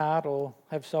heart or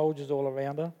have soldiers all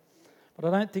around her. But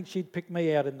I don't think she'd pick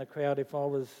me out in the crowd if I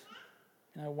was,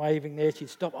 waving there. She'd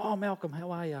stop. "Oh, Malcolm,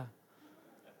 how are you?"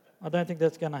 I don't think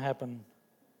that's going to happen.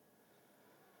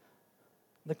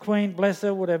 The Queen, bless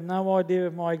her, would have no idea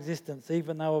of my existence,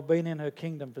 even though I've been in her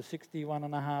kingdom for 61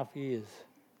 and a half years.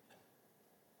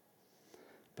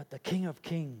 But the King of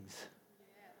Kings,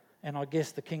 and I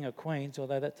guess the King of Queens,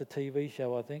 although that's a TV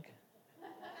show, I think.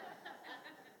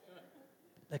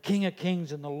 The King of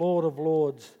Kings and the Lord of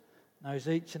Lords knows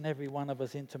each and every one of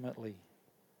us intimately.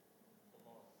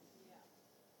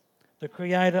 The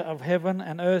Creator of heaven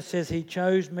and earth says He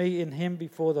chose me in Him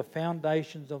before the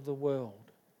foundations of the world.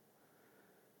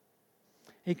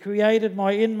 He created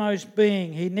my inmost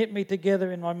being. He knit me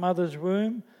together in my mother's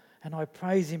womb, and I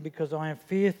praise Him because I am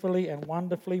fearfully and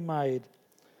wonderfully made.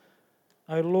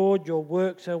 O Lord, your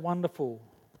works are wonderful.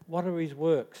 What are His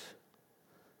works?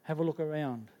 Have a look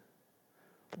around.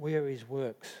 Where are His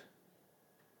works?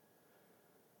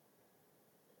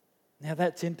 Now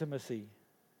that's intimacy.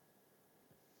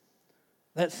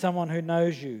 That's someone who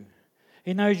knows you.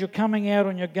 He knows you're coming out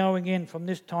and you're going in from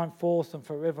this time forth and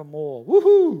forevermore.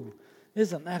 Woohoo!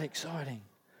 Isn't that exciting?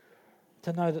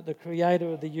 To know that the Creator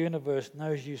of the universe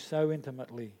knows you so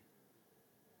intimately.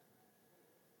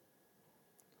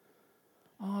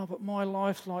 "Oh, but my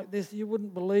life's like this." You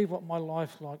wouldn't believe what my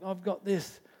life's like. I've got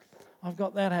this. I've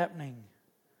got that happening.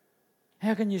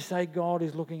 How can you say God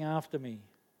is looking after me?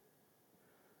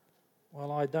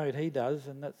 Well, I don't. He does,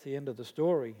 and that's the end of the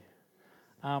story.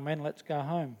 Amen. Let's go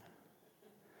home.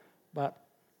 But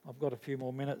I've got a few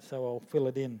more minutes, so I'll fill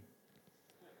it in.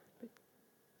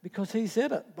 Because He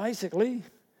said it, basically,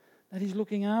 that He's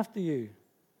looking after you.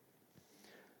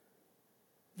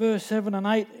 Verse 7 and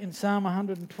 8 in Psalm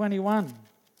 121.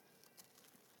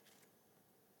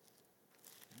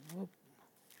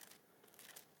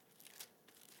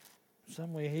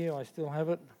 Somewhere here I still have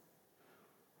it.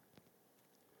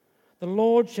 "The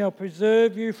Lord shall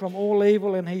preserve you from all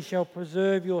evil, and He shall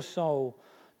preserve your soul.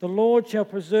 The Lord shall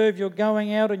preserve your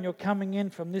going out and your coming in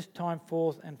from this time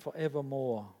forth and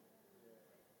forevermore."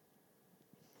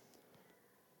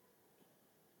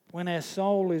 When our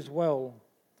soul is well,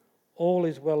 all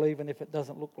is well, even if it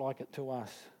doesn't look like it to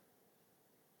us.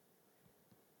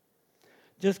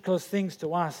 Just because things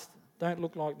to us don't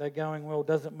look like they're going well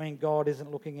doesn't mean God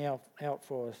isn't looking out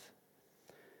for us.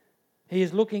 He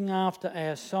is looking after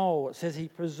our soul. It says He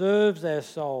preserves our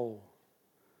soul.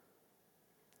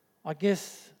 I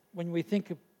guess when we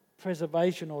think of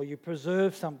preservation or you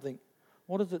preserve something,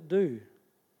 what does it do?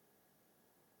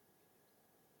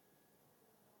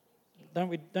 Don't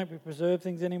we preserve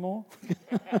things anymore?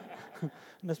 And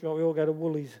that's why we all go to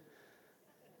Woolies.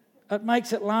 It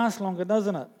makes it last longer,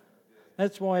 doesn't it?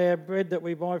 That's why our bread that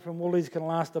we buy from Woolies can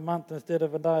last a month instead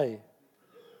of a day,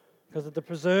 because of the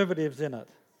preservatives in it.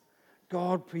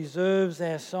 God preserves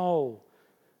our soul.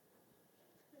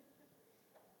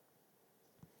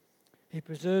 He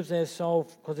preserves our soul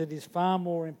because it is far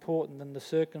more important than the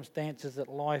circumstances that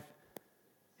life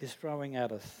is throwing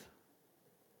at us.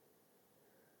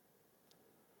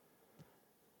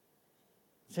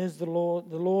 It says the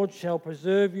Lord shall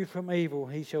preserve you from evil.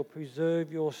 He shall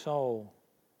preserve your soul.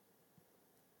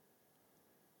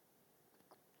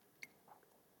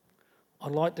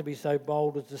 I'd like to be so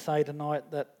bold as to say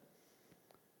tonight that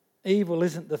evil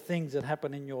isn't the things that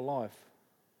happen in your life.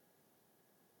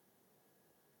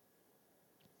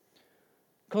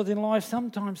 Because in life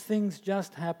sometimes things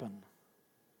just happen.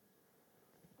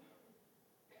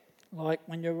 Like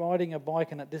when you're riding a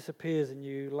bike and it disappears and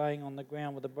you're laying on the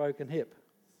ground with a broken hip.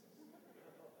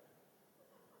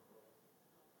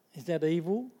 Is that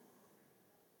evil?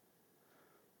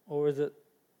 Or is it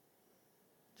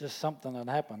just something that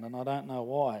happened and I don't know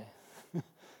why?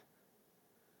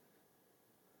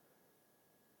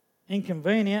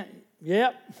 Inconvenient,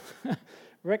 yep.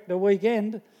 Wrecked the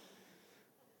weekend,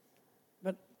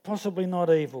 but possibly not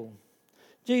evil.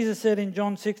 Jesus said in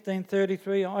John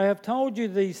 16:33, "I have told you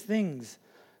these things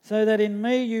so that in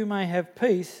me you may have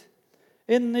peace.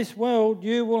 In this world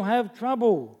you will have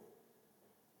trouble."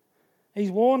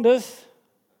 He's warned us,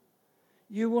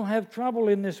 you will have trouble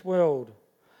in this world.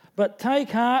 But take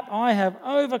heart, I have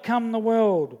overcome the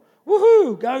world.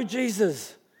 Woohoo! Go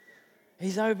Jesus!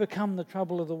 He's overcome the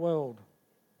trouble of the world.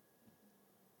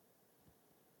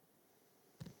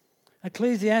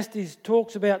 Ecclesiastes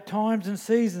talks about times and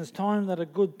seasons, times that are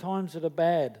good, times that are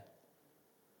bad.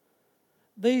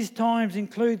 These times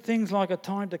include things like a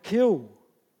time to kill,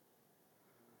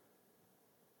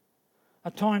 a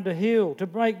time to heal, to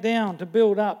break down, to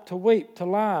build up, to weep, to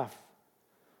laugh,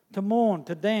 to mourn,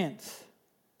 to dance.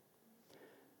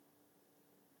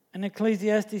 In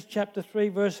Ecclesiastes chapter 3,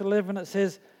 verse 11, it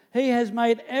says, He has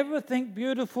made everything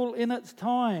beautiful in its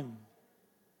time.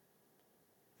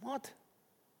 What?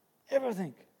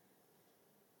 Everything.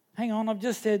 Hang on, I've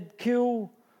just said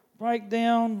kill, break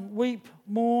down, weep,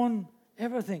 mourn,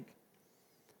 everything.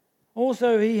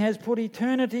 Also, He has put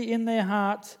eternity in their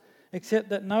hearts, except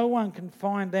that no one can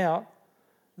find out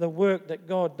the work that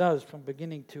God does from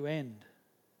beginning to end.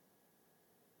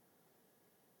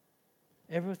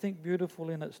 Everything beautiful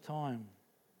in its time.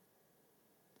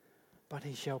 But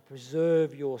He shall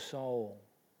preserve your soul.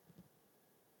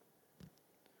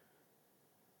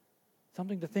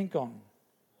 Something to think on.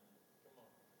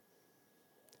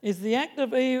 Is the act,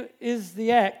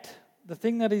 the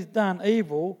thing that is done,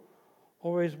 evil,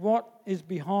 or is what is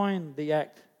behind the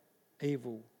act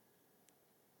evil?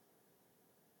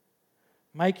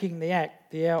 Making the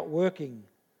act the outworking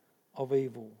of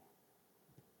evil.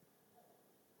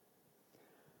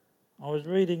 I was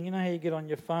reading, you know how you get on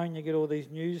your phone, you get all these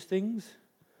news things?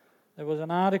 There was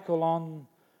an article on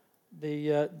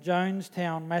the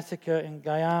Jonestown massacre in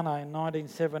Guyana in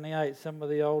 1978. Some of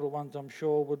the older ones, I'm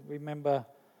sure, would remember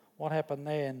what happened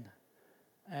then.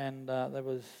 And there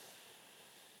was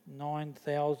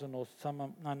 9,000 or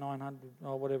 900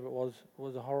 or whatever it was. It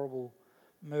was a horrible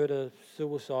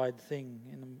murder-suicide thing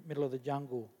in the middle of the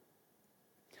jungle.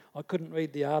 I couldn't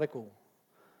read the article.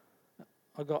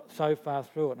 I got so far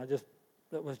through it and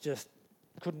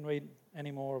couldn't read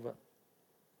any more of it.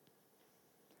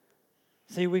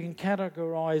 See, we can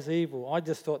categorize evil. I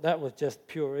just thought that was just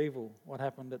pure evil, what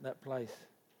happened at that place.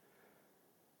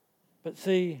 But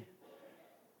see,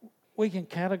 we can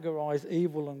categorize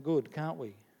evil and good, can't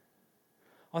we?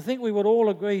 I think we would all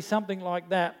agree something like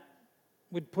that.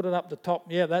 We'd put it up the top.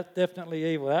 Yeah, that's definitely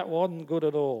evil. That wasn't good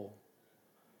at all.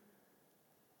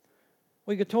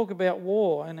 We could talk about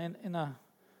war, and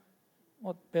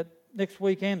about next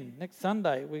weekend, next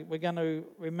Sunday, we're going to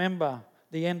remember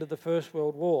the end of the First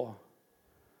World War.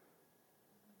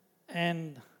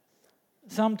 And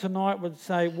some tonight would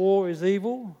say war is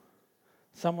evil.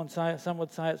 Some would say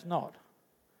it's not.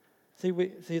 See,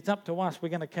 it's up to us. We're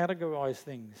going to categorize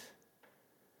things.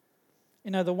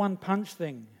 You know, the one punch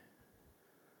thing.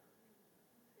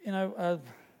 You know,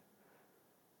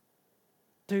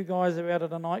 two guys are out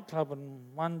at a nightclub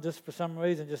and one just for some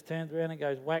reason just turns around and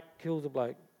goes whack, kills a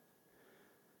bloke.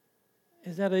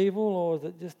 Is that evil, or is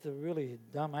it just a really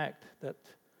dumb act that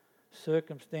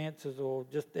circumstances or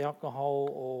just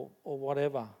alcohol or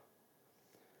whatever?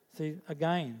 See,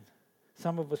 again,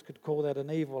 some of us could call that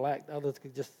an evil act. Others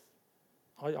could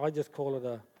I just call it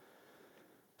a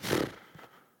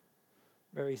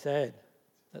very sad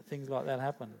that things like that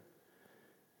happen.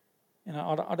 You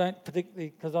know, I don't particularly,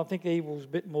 because I think evil's a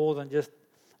bit more than just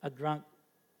a drunk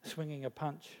swinging a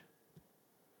punch.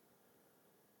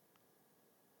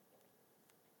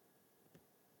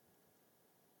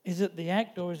 Is it the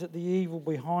act or is it the evil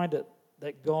behind it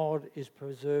that God is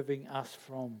preserving us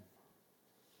from?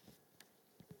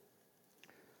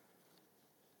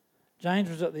 James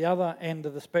was at the other end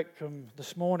of the spectrum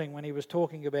this morning when he was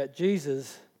talking about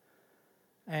Jesus,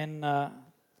 and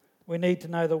we need to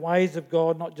know the ways of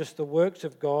God, not just the works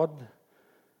of God.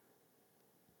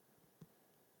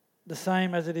 The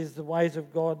same as it is the ways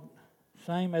of God,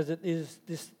 same as it is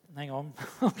this. Hang on,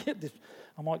 I'll get this.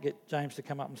 I might get James to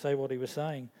come up and say what he was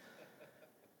saying.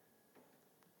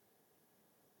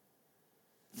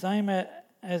 Same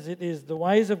as it is the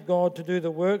ways of God to do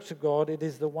the works of God, it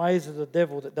is the ways of the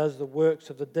devil that does the works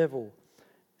of the devil.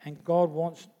 And God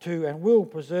wants to and will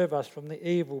preserve us from the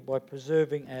evil by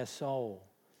preserving our soul.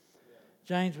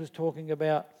 James was talking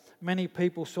about many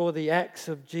people saw the acts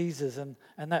of Jesus and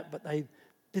that, but they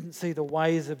didn't see the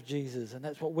ways of Jesus. And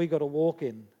that's what we got to walk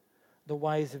in, the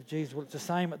ways of Jesus. Well, it's the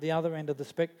same at the other end of the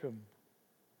spectrum.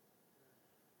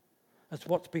 That's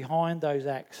what's behind those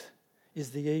acts,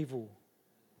 is the evil.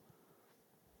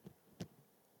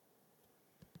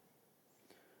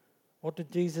 What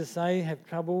did Jesus say? Have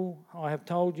trouble. I have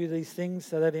told you these things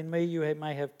so that in me you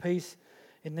may have peace.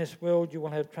 In this world you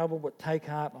will have trouble, but take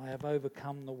heart, I have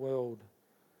overcome the world.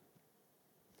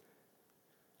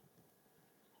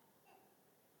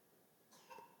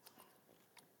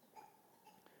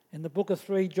 In the book of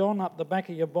 3 John, up the back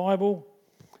of your Bible,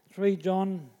 3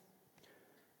 John,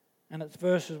 and it's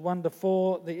verses 1 to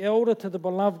 4. The elder to the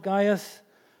beloved Gaius,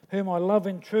 whom I love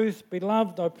in truth,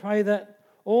 beloved, I pray that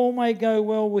all may go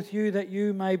well with you, that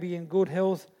you may be in good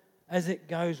health as it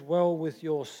goes well with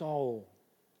your soul.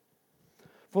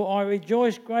 For I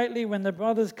rejoiced greatly when the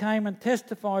brothers came and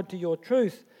testified to your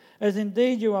truth, as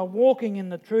indeed you are walking in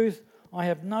the truth. I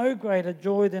have no greater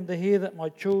joy than to hear that my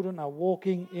children are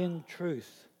walking in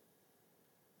truth.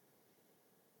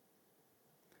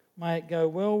 May it go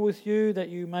well with you, that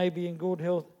you may be in good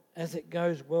health as it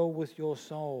goes well with your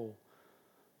soul.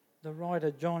 The writer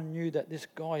John knew that this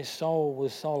guy's soul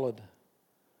was solid,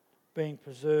 being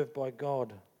preserved by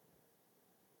God.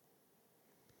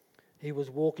 He was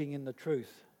walking in the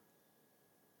truth.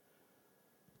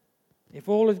 If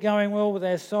all is going well with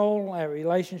our soul, our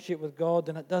relationship with God,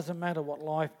 then it doesn't matter what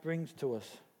life brings to us.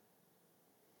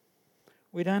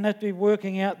 We don't have to be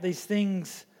working out these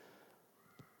things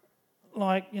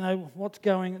like, what's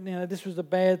going, this was a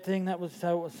bad thing, that was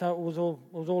so it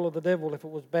was all of the devil. If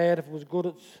it was bad, if it was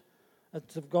good,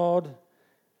 it's of God.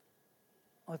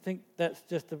 I think that's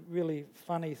just a really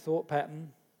funny thought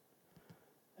pattern,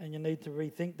 and you need to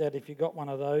rethink that if you got one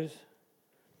of those.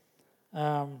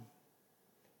 The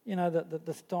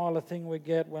style of thing we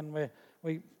get when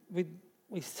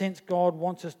we sense God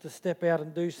wants us to step out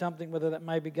and do something, whether that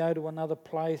maybe go to another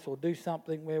place or do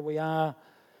something where we are,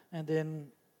 and then,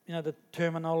 the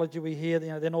terminology we hear,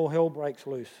 then all hell breaks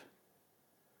loose.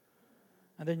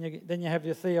 And then you have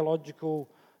your theological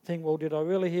thing, well, did I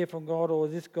really hear from God, or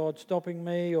is this God stopping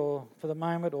me, or for the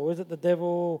moment, or is it the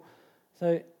devil?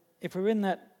 So if we're in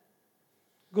that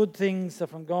good things are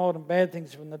from God and bad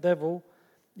things are from the devil,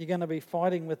 you're going to be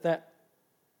fighting with that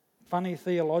funny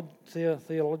theology, is that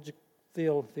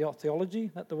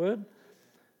the word?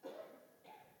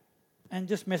 And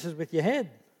just messes with your head.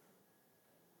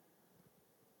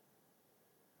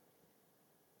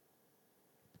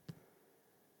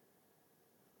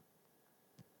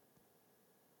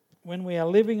 When we are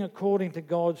living according to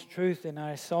God's truth, then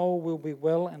our soul will be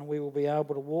well, and we will be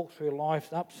able to walk through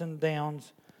life's ups and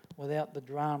downs without the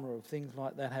drama of things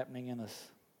like that happening in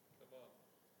us.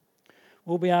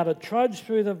 We'll be able to trudge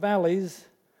through the valleys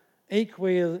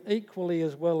equally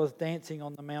as well as dancing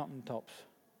on the mountaintops.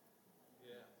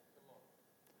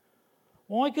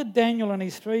 Why could Daniel and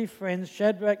his three friends,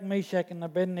 Shadrach, Meshach and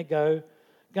Abednego,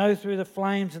 go through the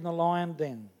flames in the lion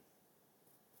den?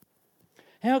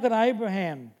 How could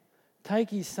Abraham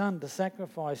take his son to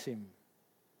sacrifice him?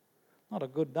 Not a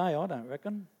good day, I don't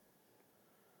reckon.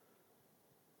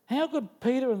 How could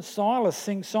Peter and Silas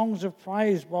sing songs of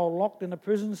praise while locked in a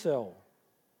prison cell?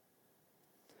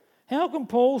 How can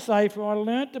Paul say, for I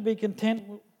learnt to be content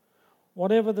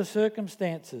whatever the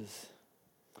circumstances?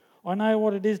 I know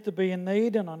what it is to be in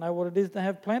need, and I know what it is to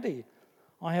have plenty.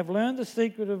 I have learned the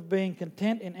secret of being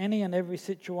content in any and every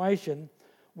situation,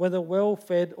 whether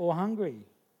well-fed or hungry,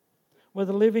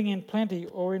 whether living in plenty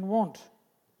or in want.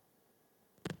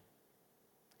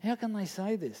 How can they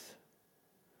say this?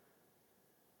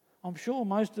 I'm sure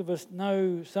most of us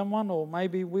know someone, or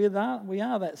maybe we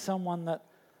are that someone that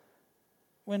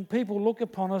when people look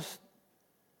upon us,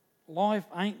 life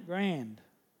ain't grand.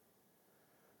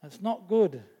 It's not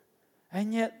good.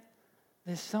 And yet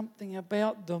there's something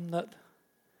about them that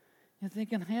you're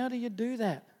thinking, how do you do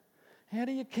that? How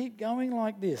do you keep going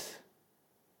like this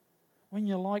when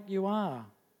you're like you are?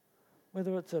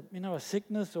 Whether it's a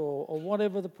sickness or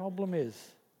whatever the problem is.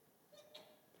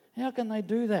 How can they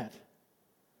do that?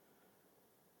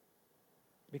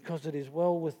 Because it is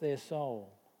well with their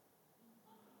soul.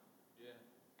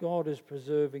 God is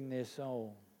preserving their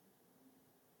soul.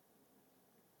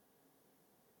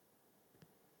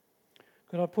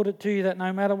 Could I put it to you that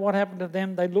no matter what happened to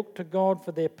them, they looked to God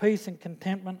for their peace and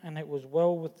contentment, and it was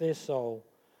well with their soul.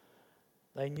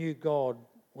 They knew God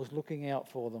was looking out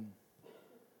for them.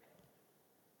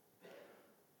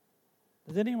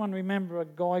 Does anyone remember a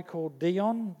guy called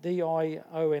Dion?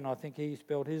 D-I-O-N, I think he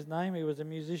spelled his name. He was a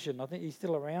musician. I think he's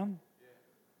still around.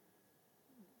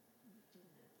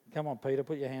 Come on, Peter,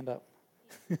 put your hand up.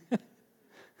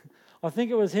 I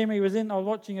think it was him. I was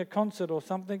watching a concert or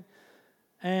something,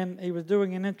 and he was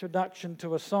doing an introduction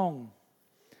to a song.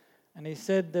 And he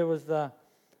said there was an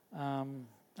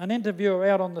interviewer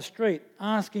out on the street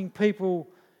asking people,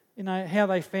 how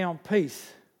they found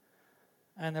peace.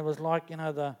 And there was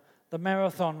the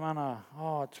marathon runner.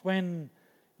 Oh, it's when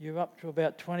you're up to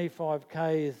about 25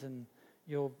 Ks and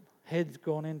your head's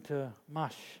gone into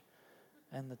mush.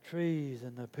 And the trees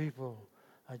and the people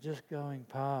are just going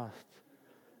past.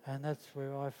 And that's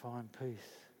where I find peace.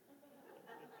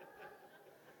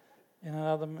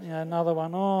 Another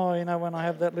one, when I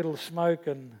have that little smoke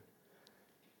and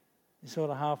you're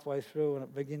sort of halfway through and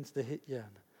it begins to hit you.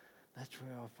 That's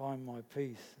where I find my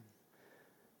peace.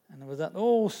 And there was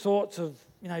all sorts of,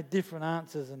 different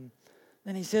answers. And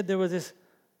then he said there was this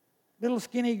little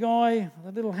skinny guy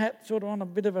with a little hat sort of on a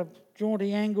bit of a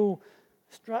jaunty angle,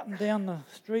 strutting down the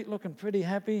street looking pretty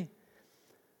happy.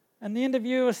 And the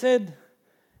interviewer said,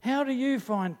 how do you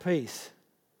find peace?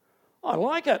 I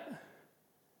like it.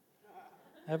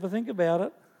 Have a think about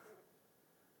it.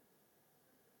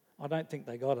 I don't think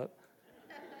they got it.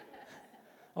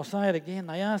 I'll say it again.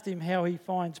 They asked him how he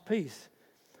finds peace.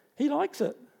 He likes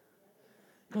it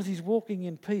because he's walking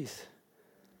in peace.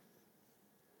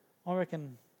 I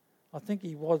think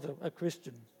he was a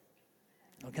Christian.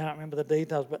 I can't remember the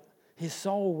details, but his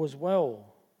soul was well.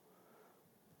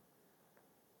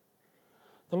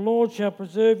 The Lord shall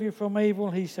preserve you from evil.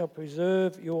 He shall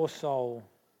preserve your soul.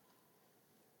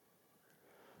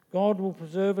 God will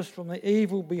preserve us from the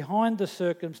evil behind the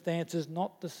circumstances,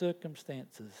 not the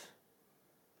circumstances.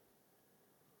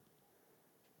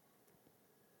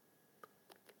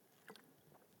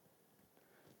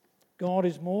 God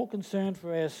is more concerned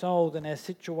for our soul than our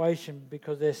situation,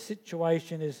 because our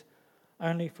situation is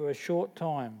only for a short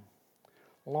time.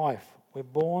 Life. We're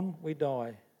born, we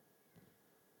die.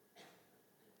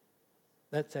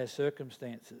 That's our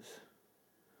circumstances.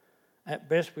 At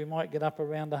best, we might get up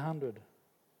around 100.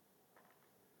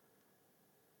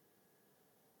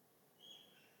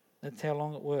 That's how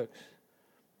long it works.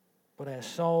 But our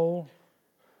soul,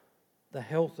 the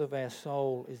health of our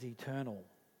soul is eternal.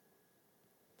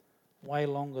 Way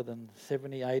longer than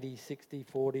 70, 80, 60,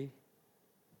 40.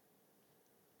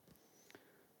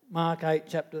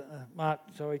 Chapter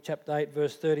 8,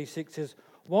 verse 36 says,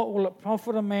 "What will it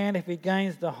profit a man if he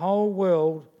gains the whole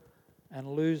world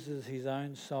and loses his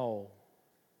own soul?"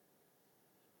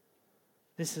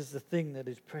 This is the thing that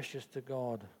is precious to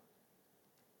God.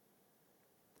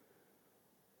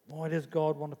 Why does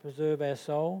God want to preserve our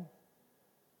soul?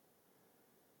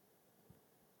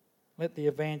 Let the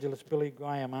evangelist Billy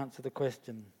Graham answer the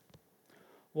question.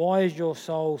 Why is your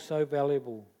soul so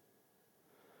valuable?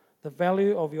 The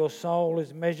value of your soul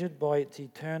is measured by its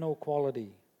eternal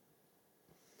quality.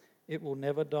 It will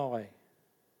never die.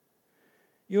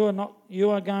 You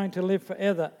are going to live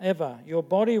forever, ever. Your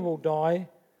body will die,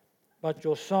 but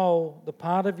your soul, the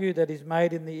part of you that is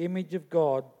made in the image of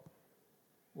God,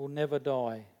 will never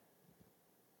die.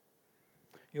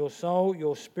 Your soul,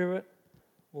 your spirit,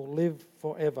 will live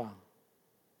forever.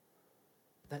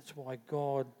 That's why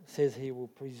God says He will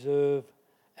preserve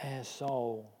our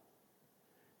soul.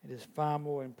 It is far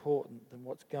more important than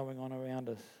what's going on around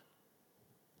us.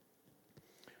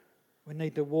 We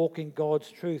need to walk in God's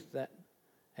truth that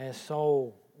our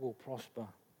soul will prosper.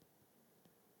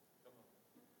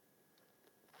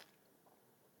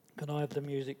 Can I have the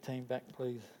music team back,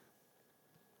 please?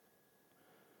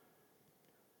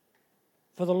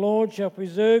 For the Lord shall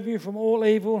preserve you from all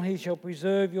evil. He shall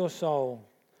preserve your soul.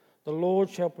 The Lord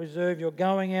shall preserve your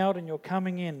going out and your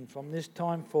coming in from this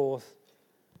time forth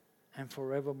and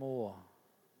forevermore.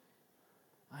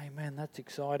 Amen. That's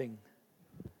exciting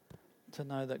to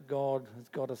know that God has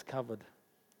got us covered.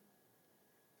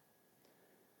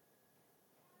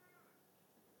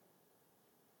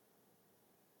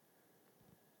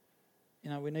 You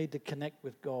know, we need to connect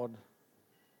with God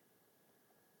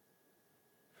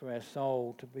for our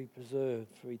soul to be preserved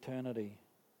for eternity.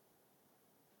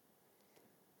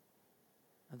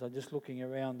 As I'm just looking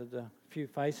around, there's a few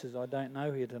faces I don't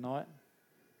know here tonight.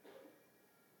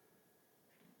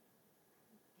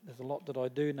 There's a lot that I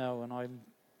do know, and I'm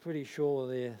pretty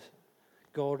sure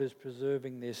God is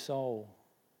preserving their soul.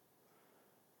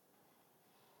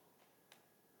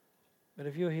 But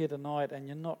if you're here tonight and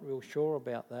you're not real sure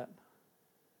about that,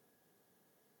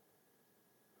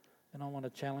 then I want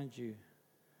to challenge you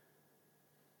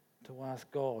to ask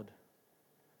God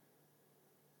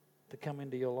to come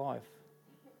into your life.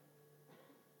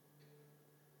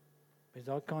 Because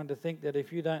I kind of think that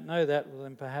if you don't know that, well,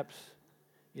 then perhaps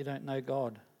you don't know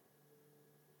God.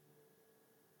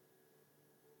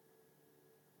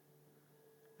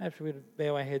 Perhaps we'd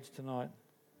bow our heads tonight.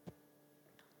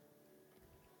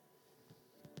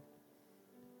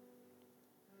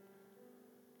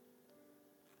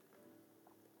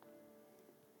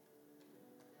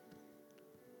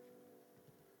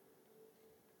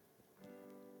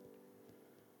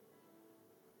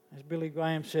 As Billy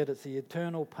Graham said, it's the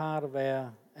eternal part of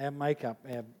our makeup,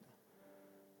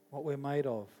 what we're made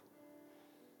of.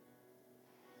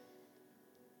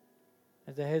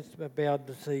 As our heads are bowed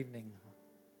this evening,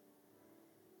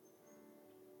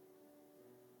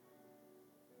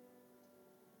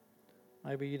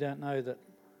 maybe you don't know that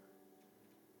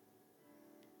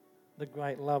the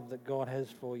great love that God has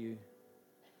for you.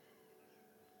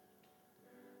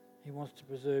 He wants to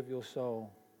preserve your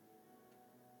soul.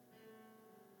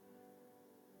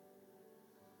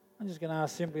 I'm just going to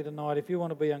ask simply tonight, if you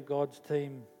want to be on God's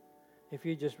team, if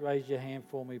you just raise your hand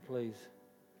for me, please.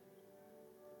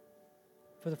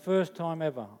 For the first time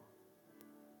ever.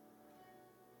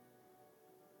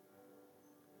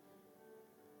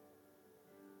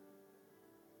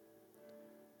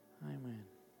 Amen.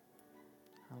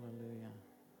 Hallelujah.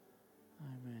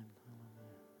 Amen.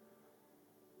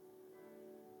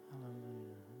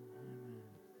 Hallelujah. Amen.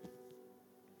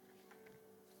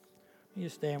 Will you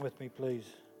stand with me, please?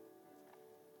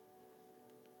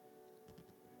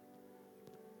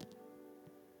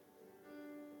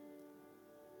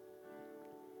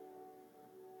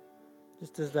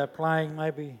 Just as they're playing,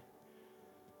 maybe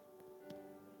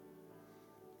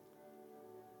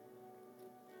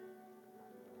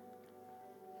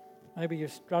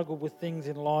you've struggled with things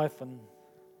in life, and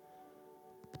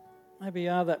maybe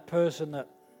you are that person that,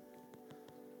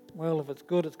 well, if it's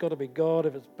good, it's got to be God.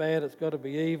 If it's bad, it's got to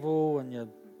be evil, and it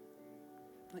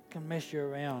can mess you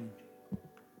around.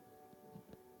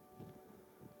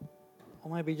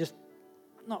 Or maybe just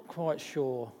not quite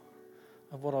sure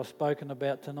of what I've spoken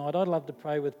about tonight. I'd love to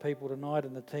pray with people tonight,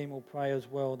 and the team will pray as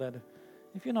well, that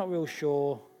if you're not real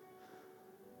sure,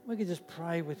 we could just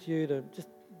pray with you to just,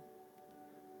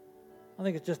 I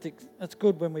think it's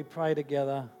good when we pray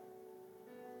together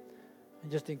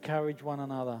and just encourage one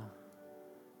another.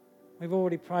 We've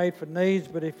already prayed for needs,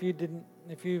 but if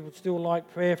you would still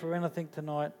like prayer for anything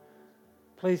tonight,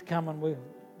 please come, and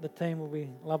the team will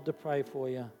love to pray for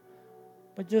you.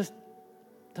 But just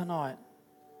tonight,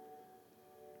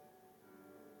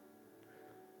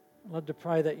 I'd love to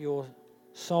pray that your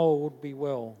soul would be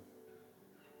well.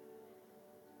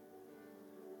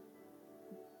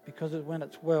 Because when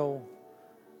it's well,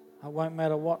 it won't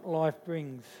matter what life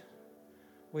brings.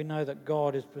 We know that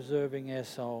God is preserving our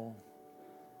soul.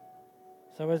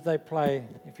 So as they play,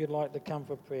 if you'd like to come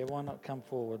for prayer, why not come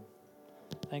forward?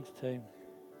 Thanks, team.